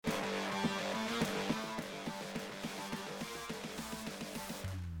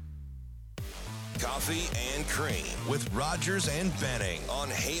Coffee and Cream with Rogers and Benning on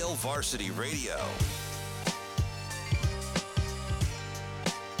Hail Varsity Radio.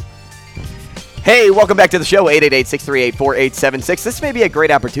 Hey, welcome back to the show, 888-638-4876. This may be a great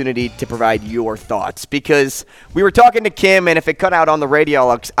opportunity to provide your thoughts because we were talking to Kim, and if it cut out on the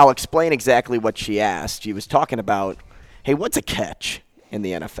radio, I'll explain exactly what she asked. She was talking about, hey, what's a catch in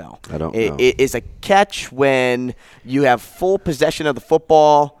the NFL? I don't know. Is a catch when you have full possession of the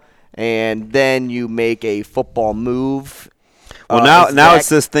football and then you make a football move? Well, now it's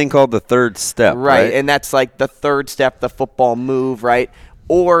this thing called the third step, right? And that's like the third step, the football move, right?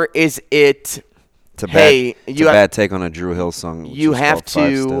 Or is it... It's a bad take on a Drew Hill song. You have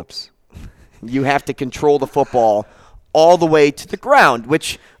to control the football all the way to the ground,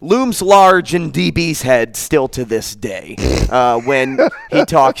 which looms large in DB's head still to this day when he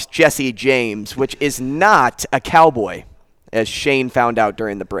talks Jesse James, which is not a cowboy, as Shane found out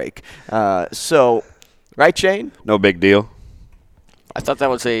during the break. Right, Shane? No big deal. I thought that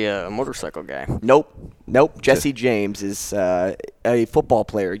was a motorcycle guy. Nope. Jesse James is a football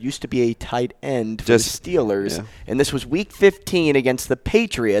player. Used to be a tight end for the Steelers. Yeah. And this was Week 15 against the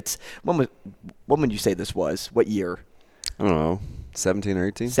Patriots. When would you say this was? What year? I don't know. 17 or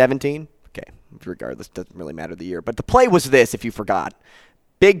 18? 17? Okay. Regardless, doesn't really matter the year. But the play was this, if you forgot.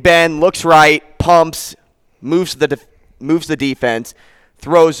 Big Ben looks right, pumps, moves the defense,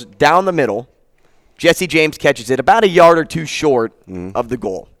 throws down the middle. Jesse James catches it about a yard or two short of the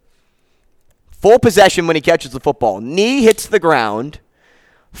goal. Full possession when he catches the football. Knee hits the ground,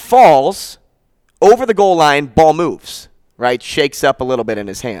 falls over the goal line, ball moves, right? Shakes up a little bit in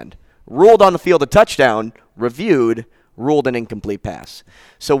his hand. Ruled on the field a touchdown, reviewed, ruled an incomplete pass.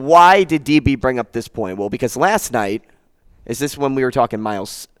 So why did DB bring up this point? Well, because last night, is this when we were talking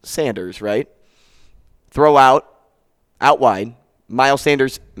Miles Sanders, right? Throw out wide. Miles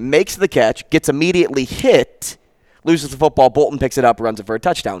Sanders makes the catch, gets immediately hit, loses the football. Bolton picks it up, runs it for a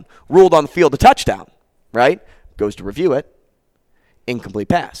touchdown. Ruled on the field a touchdown, right? Goes to review it. Incomplete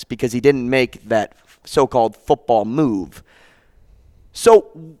pass because he didn't make that so-called football move. So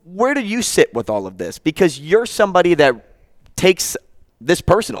where do you sit with all of this? Because you're somebody that takes this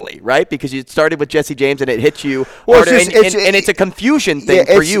personally, right? Because you started with Jesse James and it hits you. Well, and it's a confusion thing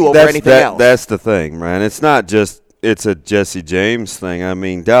for you over anything else. That's the thing, man. It's not just it's a Jesse James thing. I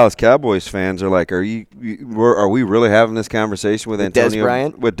mean, Dallas Cowboys fans are like, are we really having this conversation with Antonio?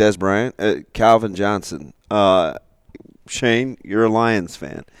 With Dez Bryant? Calvin Johnson. Shane, you're a Lions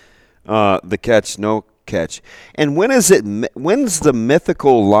fan. The catch, no catch. And when's the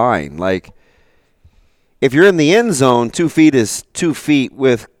mythical line? Like, if you're in the end zone, 2 feet is 2 feet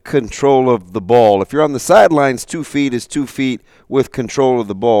with control of the ball. If you're on the sidelines, 2 feet is 2 feet with control of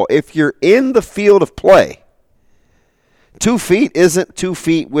the ball. If you're in the field of play, 2 feet isn't 2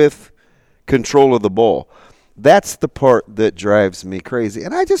 feet with control of the ball. That's the part that drives me crazy.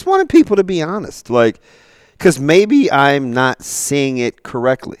 And I just wanted people to be honest, because maybe I'm not seeing it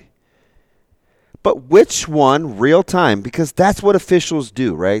correctly. But which one real time? Because that's what officials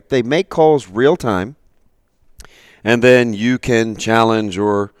do, right? They make calls real time, and then you can challenge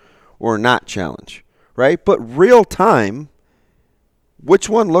or not challenge, right? But real time, which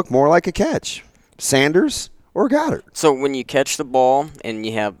one looked more like a catch? Sanders or Goddard? So when you catch the ball and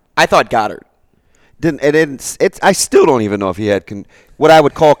you have... I thought Goddard. I still don't even know if he had what I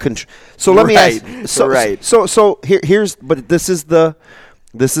would call control. So let me ask. So here's. But this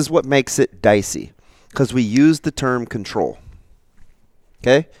is what makes it dicey, because we use the term control.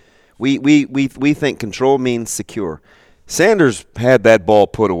 Okay, we think control means secure. Sanders had that ball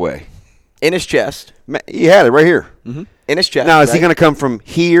put away in his chest. He had it right here in his chest. Now is he going to come from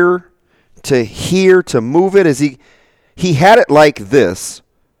here to move it? Is he had it like this,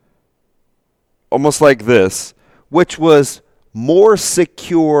 almost like this, which was more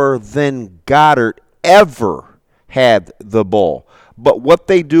secure than Goddard ever had the ball. But what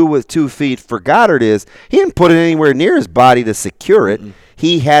they do with 2 feet for Goddard is he didn't put it anywhere near his body to secure it. Mm-mm.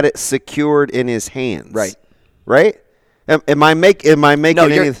 He had it secured in his hands. Right? Am I making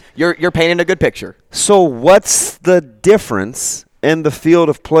No, you're painting a good picture. So what's the difference in the field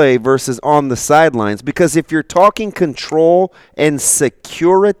of play versus on the sidelines? Because if you're talking control and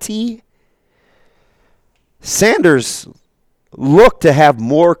security, Sanders looked to have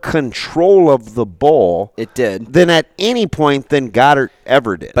more control of the ball. It did. Than at any point than Goddard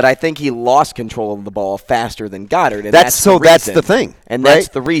ever did. But I think he lost control of the ball faster than Goddard. And that's the thing. And right? That's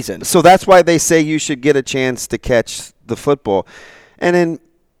the reason. So that's why they say you should get a chance to catch the football. And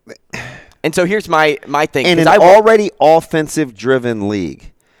so here's my thing. In an already offensive-driven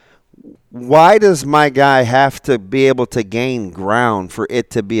league, why does my guy have to be able to gain ground for it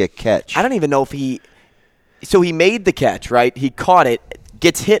to be a catch? I don't even know if he made the catch, right? He caught it,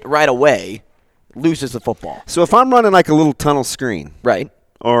 gets hit right away, loses the football. So if I'm running like a little tunnel screen. Right.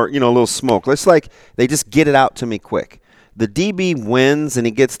 Or, a little smoke. Let's they just get it out to me quick. The DB wins and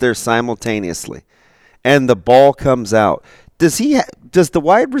he gets there simultaneously. And the ball comes out. Does the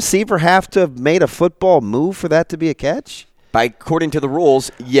wide receiver have to have made a football move for that to be a catch? According to the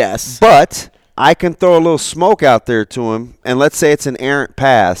rules, yes. But I can throw a little smoke out there to him, and let's say it's an errant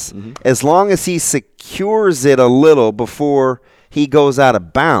pass. Mm-hmm. As long as he secures it a little before he goes out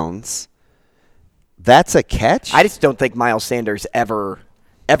of bounds, that's a catch? I just don't think Miles Sanders ever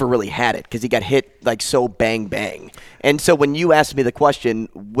really had it because he got hit so bang, bang. And so when you asked me the question,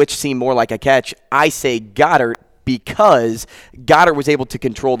 which seemed more like a catch, I say Goddard, because Goddard was able to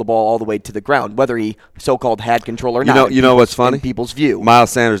control the ball all the way to the ground, whether he so-called had control or not. You know what's funny? In people's view.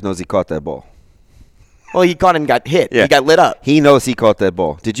 Miles Sanders knows he caught that ball. Well, he caught it and got hit. Yeah. He got lit up. He knows he caught that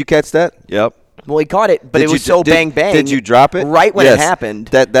ball. Did you catch that? Yep. Well, he caught it, but it was bang, bang. Did you drop it? Right when it happened.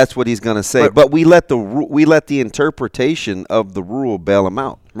 That's what he's going to say. But we let the interpretation of the rule bail him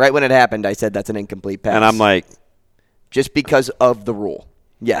out. Right when it happened, I said that's an incomplete pass. And I'm like. Just because of the rule.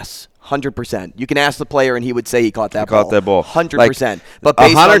 Yes. 100%. You can ask the player, and he would say he caught that ball. 100%. But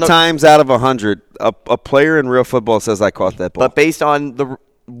 100 times out of 100, a player in real football says, I caught that ball. But based on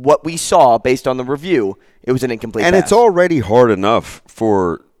what we saw, based on the review, it was an incomplete pass. And it's already hard enough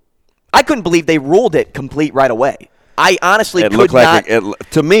for... I couldn't believe they ruled it complete right away. I honestly could not...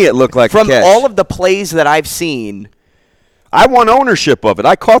 To me, it looked like a catch. From all of the plays that I've seen... I want ownership of it.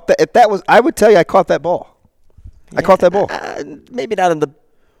 I caught that. If that was, I would tell you I caught that ball. Yeah, I caught that ball. Maybe not in the...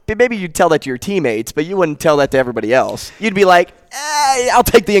 Maybe you'd tell that to your teammates, but you wouldn't tell that to everybody else. You'd be like, I'll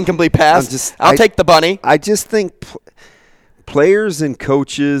take the incomplete pass. I'll take the bunny. I just think players and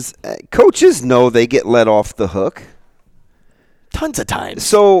coaches know they get let off the hook. Tons of times.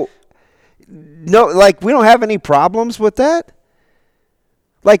 So, no, we don't have any problems with that.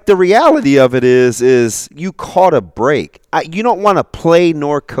 The reality of it is you caught a break. You don't want to play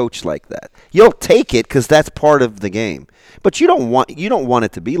nor coach like that. You'll take it because that's part of the game. But you don't want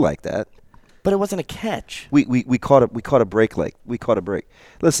it to be like that. But it wasn't a catch. We caught a break. We caught a break.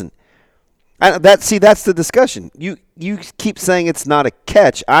 Listen, that's the discussion. You keep saying it's not a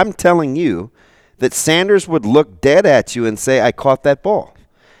catch. I'm telling you that Sanders would look dead at you and say, I caught that ball.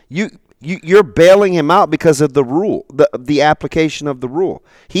 You're bailing him out because of the rule, the application of the rule.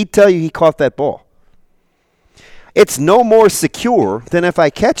 He'd tell you he caught that ball. It's no more secure than if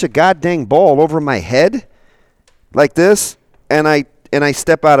I catch a goddamn ball over my head like this and I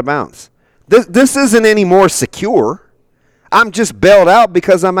step out of bounds. This isn't any more secure. I'm just bailed out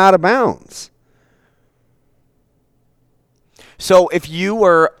because I'm out of bounds. So if you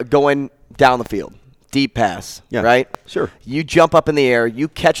were going down the field, deep pass, right? Sure. You jump up in the air, you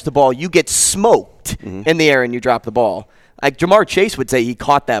catch the ball, you get smoked in the air, and you drop the ball. Jamar Chase would say he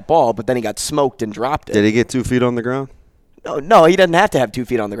caught that ball, but then he got smoked and dropped it. Did he get 2 feet on the ground? No, he doesn't have to have 2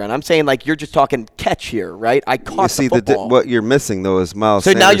 feet on the ground. I'm saying you're just talking catch here, right? I caught the football. What you're missing though is Miles.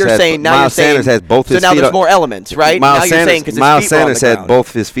 So Sanders Miles Sanders has both his feet. So now there's more elements, right? Miles Sanders had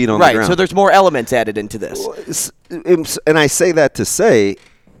both his feet on the ground. Right. So there's more elements added into this. And I say that to say,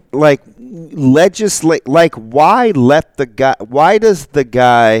 legislate. Why let the guy? Why does the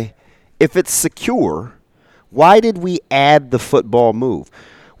guy, if it's secure, why did we add the football move?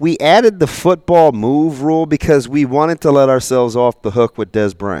 We added the football move rule because we wanted to let ourselves off the hook with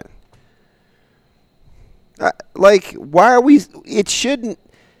Dez Bryant. Why are we? It shouldn't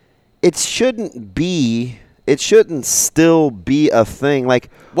still be a thing.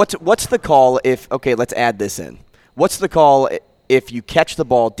 What's the call if? Okay, let's add this in. What's the call if you catch the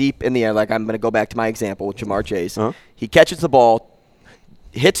ball deep in the air? I'm going to go back to my example with Jamar Chase. Uh-huh. He catches the ball,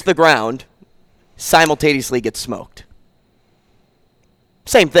 hits the ground, simultaneously gets smoked.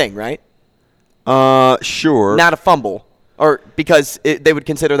 Same thing, right? Sure. Not a fumble, or because they would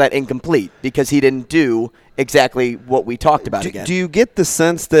consider that incomplete because he didn't do exactly what we talked about again. Do you get the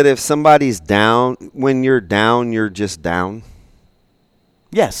sense that if somebody's down, when you're down, you're just down?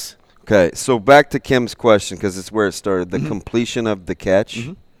 Yes. Okay, so back to Kim's question because it's where it started, the completion of the catch.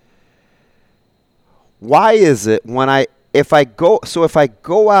 Mm-hmm. Why is it if I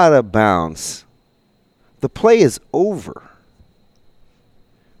go out of bounds, the play is over?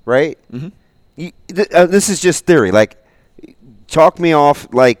 Right? Mm-hmm. This is just theory. Talk me off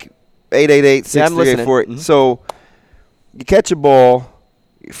 888-638-48. Mm-hmm. So you catch a ball,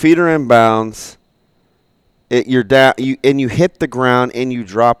 your feet are in bounds, you're down, and you hit the ground and you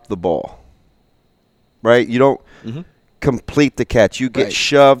drop the ball. Right? You don't. Mm-hmm. complete the catch. You get Right.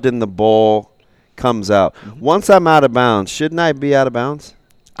 shoved and the ball comes out. Once I'm out of bounds, shouldn't I be out of bounds?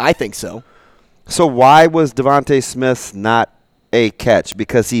 I think so. So why was Devontae Smith not a catch?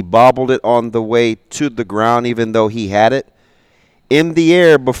 Because he bobbled it on the way to the ground even though he had it in the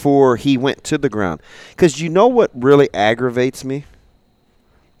air before he went to the ground. Because you know what really aggravates me?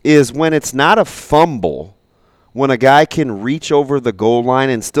 Is when it's not a fumble, when a guy can reach over the goal line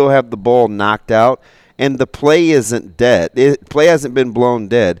and still have the ball knocked out, and the play isn't dead. Play hasn't been blown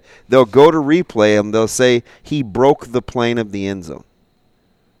dead. They'll go to replay and they'll say he broke the plane of the end zone.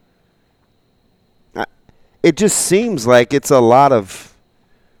 It just seems like it's a lot of.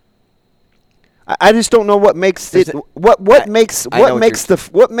 I just don't know what makes it. What makes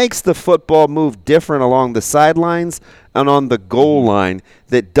the football move different along the sidelines and on the goal line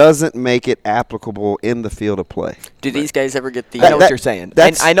that doesn't make it applicable in the field of play. Do these guys ever get the? I know what you're saying.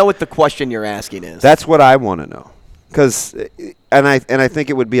 And I know what the question you're asking is. That's what I want to know. And I think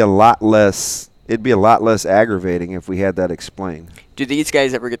it would be a lot less. It'd be a lot less aggravating if we had that explained. Do these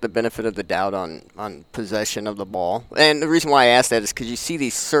guys ever get the benefit of the doubt on possession of the ball? And the reason why I ask that is because you see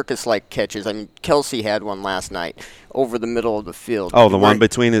these circus-like catches. I mean, Kelsey had one last night over the middle of the field. Oh, the one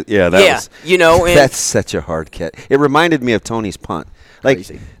between it? Yeah, was. You know, and that's such a hard catch. It reminded me of Tony's punt. Like,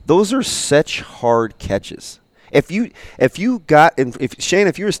 crazy. Those are such hard catches. If Shane, if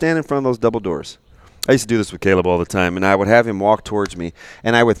you were standing in front of those double doors, I used to do this with Caleb all the time, and I would have him walk towards me,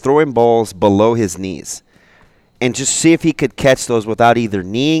 and I would throw him balls below his knees and just see if he could catch those without either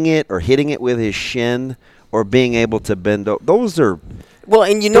kneeing it or hitting it with his shin or being able to bend over. Those are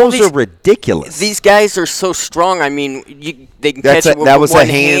ridiculous. These guys are so strong. I mean, they can catch it with that was one a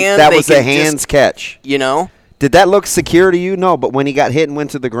hand. hand. That was a hands catch. You know? Did that look secure to you? No, but when he got hit and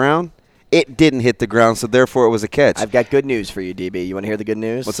went to the ground, it didn't hit the ground, so therefore it was a catch. I've got good news for you, DB. You want to hear the good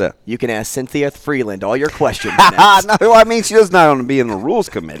news? What's that? You can ask Cynthia Freeland all your questions. No, I mean, she does not want to be in the rules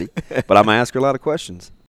committee, but I'm going to ask her a lot of questions.